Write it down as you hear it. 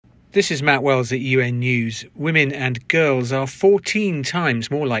This is Matt Wells at UN News. Women and girls are 14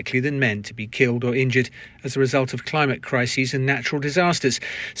 times more likely than men to be killed or injured as a result of climate crises and natural disasters.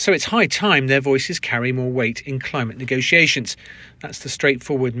 So it's high time their voices carry more weight in climate negotiations. That's the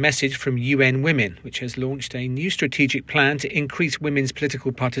straightforward message from UN Women, which has launched a new strategic plan to increase women's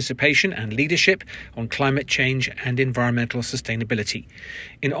political participation and leadership on climate change and environmental sustainability.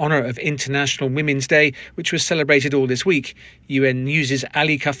 In honour of International Women's Day, which was celebrated all this week, UN News'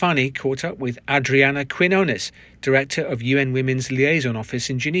 Ali Kafani caught up with Adriana Quinones, Director of UN Women's Liaison Office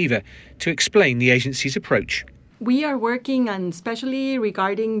in Geneva, to explain the agency's approach. We are working, and especially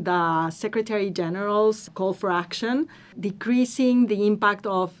regarding the Secretary General's call for action, decreasing the impact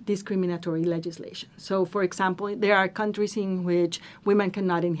of discriminatory legislation. So, for example, there are countries in which women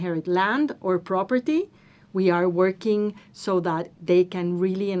cannot inherit land or property. We are working so that they can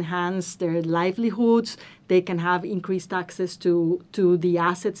really enhance their livelihoods. They can have increased access to the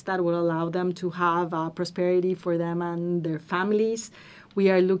assets that will allow them to have prosperity for them and their families. We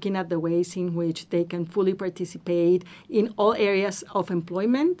are looking at the ways in which they can fully participate in all areas of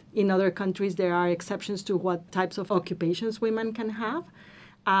employment. In other countries, there are exceptions to what types of occupations women can have.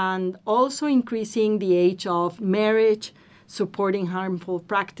 And also increasing the age of marriage, supporting harmful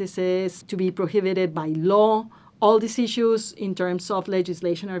practices to be prohibited by law. All these issues in terms of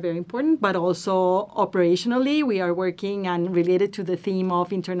legislation are very important, but also operationally, we are working and related to the theme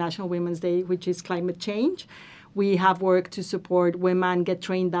of International Women's Day, which is climate change. We have worked to support women get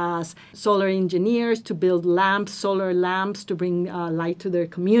trained as solar engineers to build lamps, solar lamps to bring light to their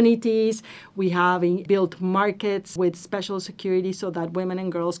communities. We have built markets with special security so that women and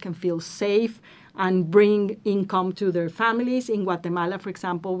girls can feel safe and bring income to their families. In Guatemala, for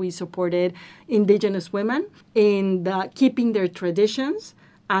example, we supported indigenous women in keeping their traditions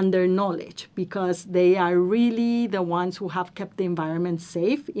and their knowledge, because they are really the ones who have kept the environment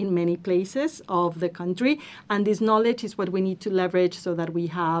safe in many places of the country. And this knowledge is what we need to leverage so that we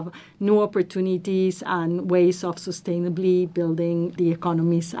have new opportunities and ways of sustainably building the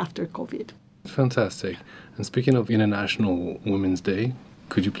economies after COVID. Fantastic. And speaking of International Women's Day,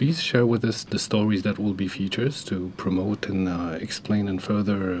 could you please share with us the stories that will be features to promote and explain and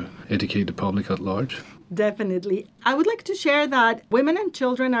further educate the public at large? Definitely. I would like to share that women and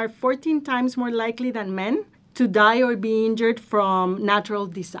children are 14 times more likely than men to die or be injured from natural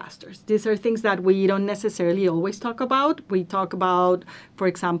disasters. These are things that we don't necessarily always talk about. We talk about, for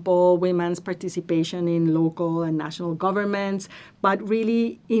example, women's participation in local and national governments, but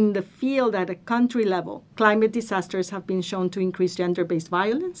really in the field at a country level, climate disasters have been shown to increase gender-based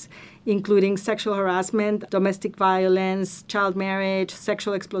violence, including sexual harassment, domestic violence, child marriage,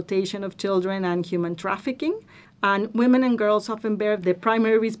 sexual exploitation of children, and human trafficking. And women and girls often bear the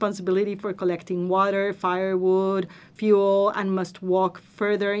primary responsibility for collecting water, firewood, fuel, and must walk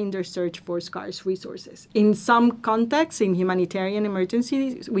further in their search for scarce resources. In some contexts, in humanitarian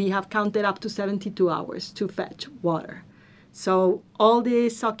emergencies, we have counted up to 72 hours to fetch water. So all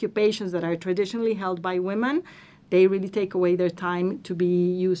these occupations that are traditionally held by women, they really take away their time to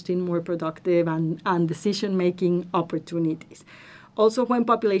be used in more productive and decision-making opportunities. Also, when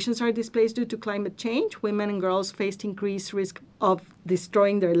populations are displaced due to climate change, women and girls face increased risk of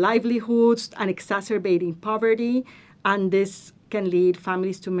destroying their livelihoods and exacerbating poverty. And this can lead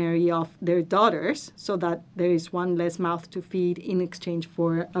families to marry off their daughters so that there is one less mouth to feed in exchange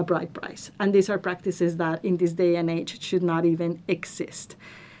for a bride price. And these are practices that in this day and age should not even exist.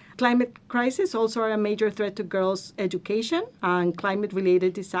 Climate crises also are a major threat to girls' education, and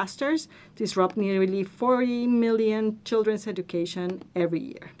climate-related disasters disrupt nearly 40 million children's education every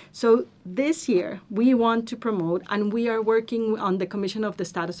year. So this year, we want to promote, and we are working on the Commission of the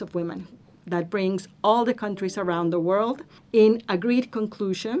Status of Women that brings all the countries around the world in agreed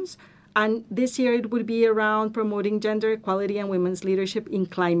conclusions. And this year, it would be around promoting gender equality and women's leadership in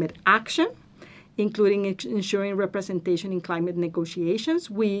climate action, including ensuring representation in climate negotiations.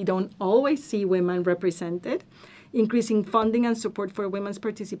 We don't always see women represented. Increasing funding and support for women's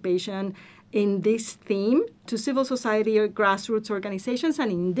participation in this theme to civil society or grassroots organizations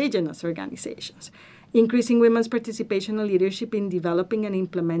and indigenous organizations. Increasing women's participation and leadership in developing and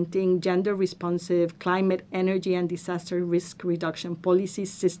implementing gender-responsive climate, energy, and disaster risk reduction policies,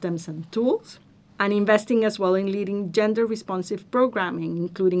 systems, and tools. And investing as well in leading gender-responsive programming,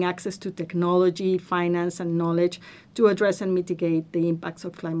 including access to technology, finance, and knowledge to address and mitigate the impacts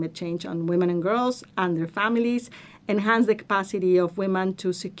of climate change on women and girls and their families, enhance the capacity of women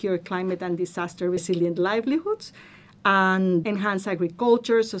to secure climate and disaster-resilient livelihoods, and enhance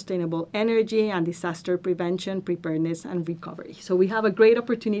agriculture, sustainable energy, and disaster prevention, preparedness, and recovery. So we have a great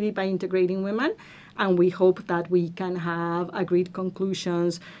opportunity by integrating women And we hope that we can have agreed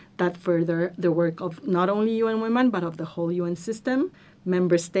conclusions that further the work of not only UN Women, but of the whole UN system,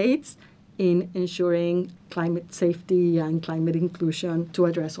 member states, in ensuring climate safety and climate inclusion to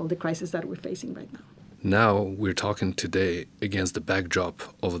address all the crises that we're facing right now. Now we're talking today against the backdrop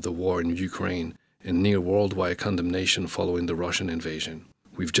of the war in Ukraine and near worldwide condemnation following the Russian invasion.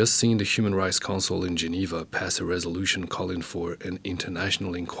 We've just seen the Human Rights Council in Geneva pass a resolution calling for an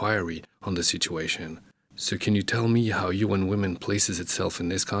international inquiry on the situation. So can you tell me how UN Women places itself in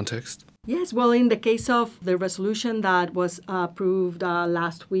this context? Yes, well, in the case of the resolution that was approved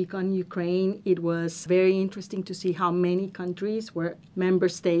last week on Ukraine, it was very interesting to see how many countries, member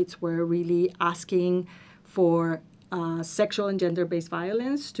states, were really asking for sexual and gender-based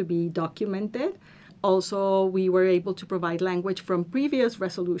violence to be documented. Also, we were able to provide language from previous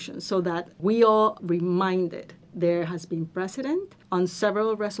resolutions so that we all reminded there has been precedent on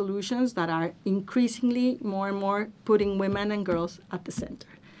several resolutions that are increasingly more and more putting women and girls at the center.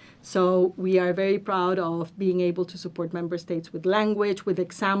 So we are very proud of being able to support member states with language, with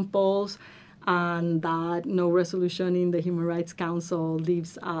examples, and that no resolution in the Human Rights Council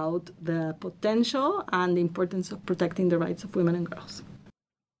leaves out the potential and the importance of protecting the rights of women and girls.